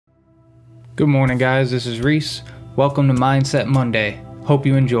Good morning, guys. This is Reese. Welcome to Mindset Monday. Hope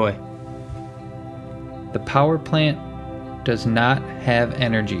you enjoy. The power plant does not have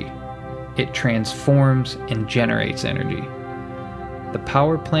energy. It transforms and generates energy. The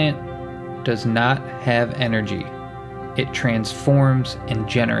power plant does not have energy. It transforms and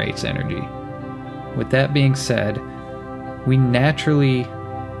generates energy. With that being said, we naturally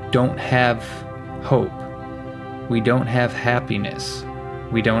don't have hope. We don't have happiness.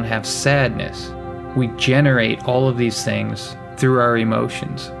 We don't have sadness. We generate all of these things through our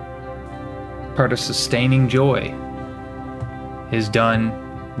emotions. Part of sustaining joy is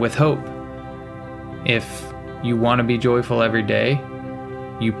done with hope. If you want to be joyful every day,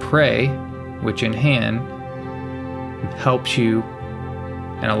 you pray, which in hand helps you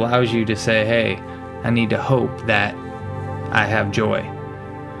and allows you to say, hey, I need to hope that I have joy.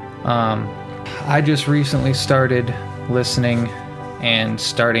 I just recently started listening and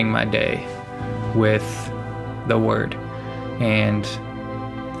starting my day with the Word, and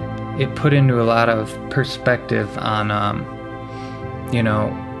it put into a lot of perspective on,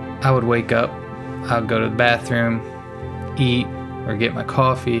 I would wake up, I'd go to the bathroom, eat or get my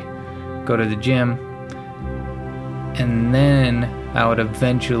coffee, go to the gym, and then I would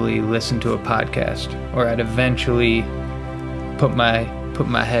eventually listen to a podcast, or I'd eventually put my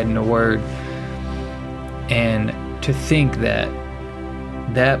head in the Word. And to think that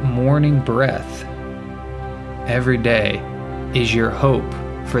morning breath every day is your hope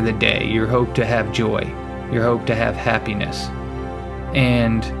for the day, your hope to have joy, your hope to have happiness.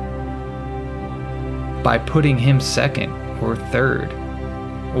 And by putting Him second or third,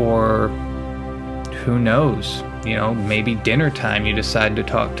 or who knows, maybe dinner time you decide to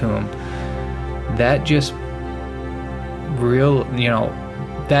talk to Him, that just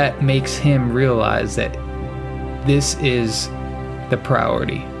that makes Him realize that this is the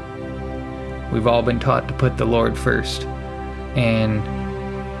priority. We've all been taught to put the Lord first. And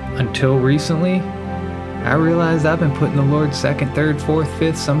until recently, I realized I've been putting the Lord second, third, fourth,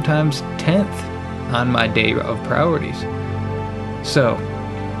 fifth, sometimes 10th on my day of priorities. So,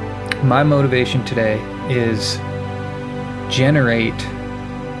 my motivation today is generate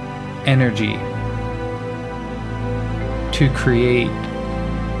energy to create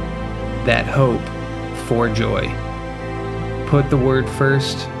that hope for joy. Put the Word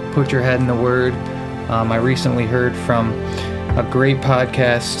first. Put your head in the Word. I recently heard from a great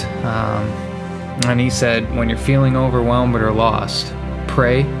podcast, and he said, when you're feeling overwhelmed or lost,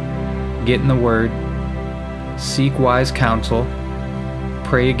 pray, get in the Word, seek wise counsel,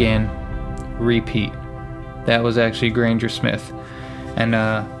 pray again, repeat. That was actually Granger Smith. And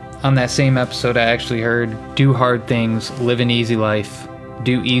on that same episode, I actually heard, do hard things, live an easy life.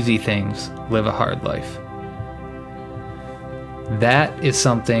 Do easy things, live a hard life. That is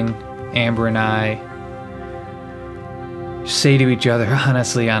something Amber and I say to each other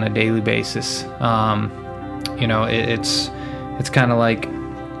honestly on a daily basis. It's kind of like,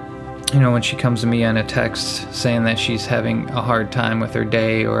 when she comes to me on a text saying that she's having a hard time with her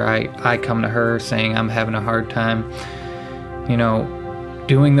day, or I come to her saying I'm having a hard time.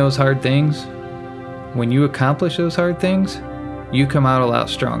 Doing those hard things, when you accomplish those hard things, you come out a lot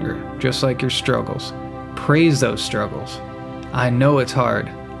stronger, just like your struggles. Praise those struggles. I know it's hard.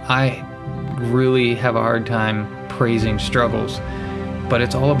 I really have a hard time praising struggles, but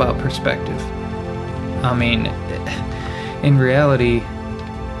it's all about perspective. In reality,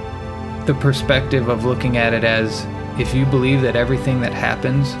 the perspective of looking at it as, if you believe that everything that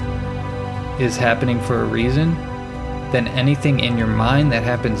happens is happening for a reason, then anything in your mind that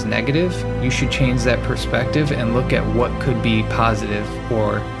happens negative, you should change that perspective and look at what could be positive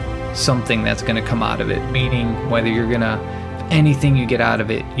or something that's going to come out of it. Meaning, whether you're going to, anything you get out of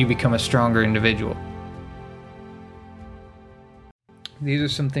it, you become a stronger individual. These are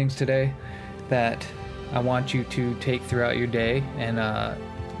some things today that I want you to take throughout your day, and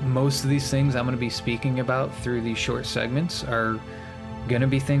most of these things I'm going to be speaking about through these short segments are going to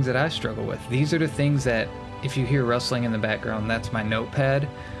be things that I struggle with. These are the things that, if you hear rustling in the background, that's my notepad.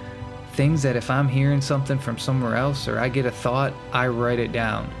 Things that if I'm hearing something from somewhere else, or I get a thought, I write it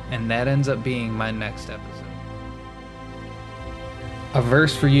down, and that ends up being my next episode. A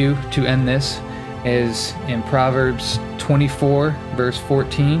verse for you to end this is in Proverbs 24, verse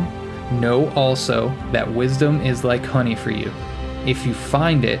 14. Know also that wisdom is like honey for you. If you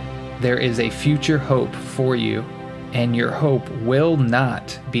find it, there is a future hope for you, and your hope will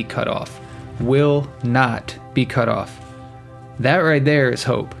not be cut off. Will not be cut off. That right there is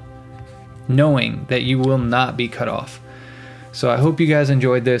hope. Knowing that you will not be cut off. So I hope you guys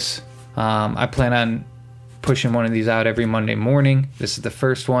enjoyed this. I plan on pushing one of these out every Monday morning. This is the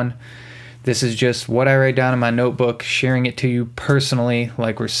first one. This is just what I write down in my notebook, sharing it to you personally,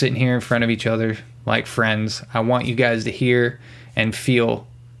 like we're sitting here in front of each other, like friends. I want you guys to hear and feel,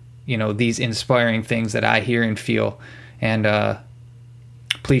 these inspiring things that I hear and feel. And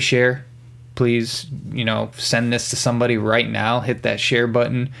please share. Please, send this to somebody right now. Hit that share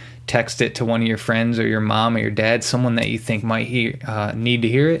button. Text it to one of your friends or your mom or your dad, someone that you think might need to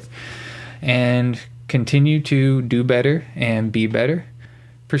hear it. And continue to do better and be better.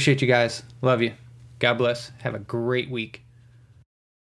 Appreciate you guys. Love you. God bless. Have a great week.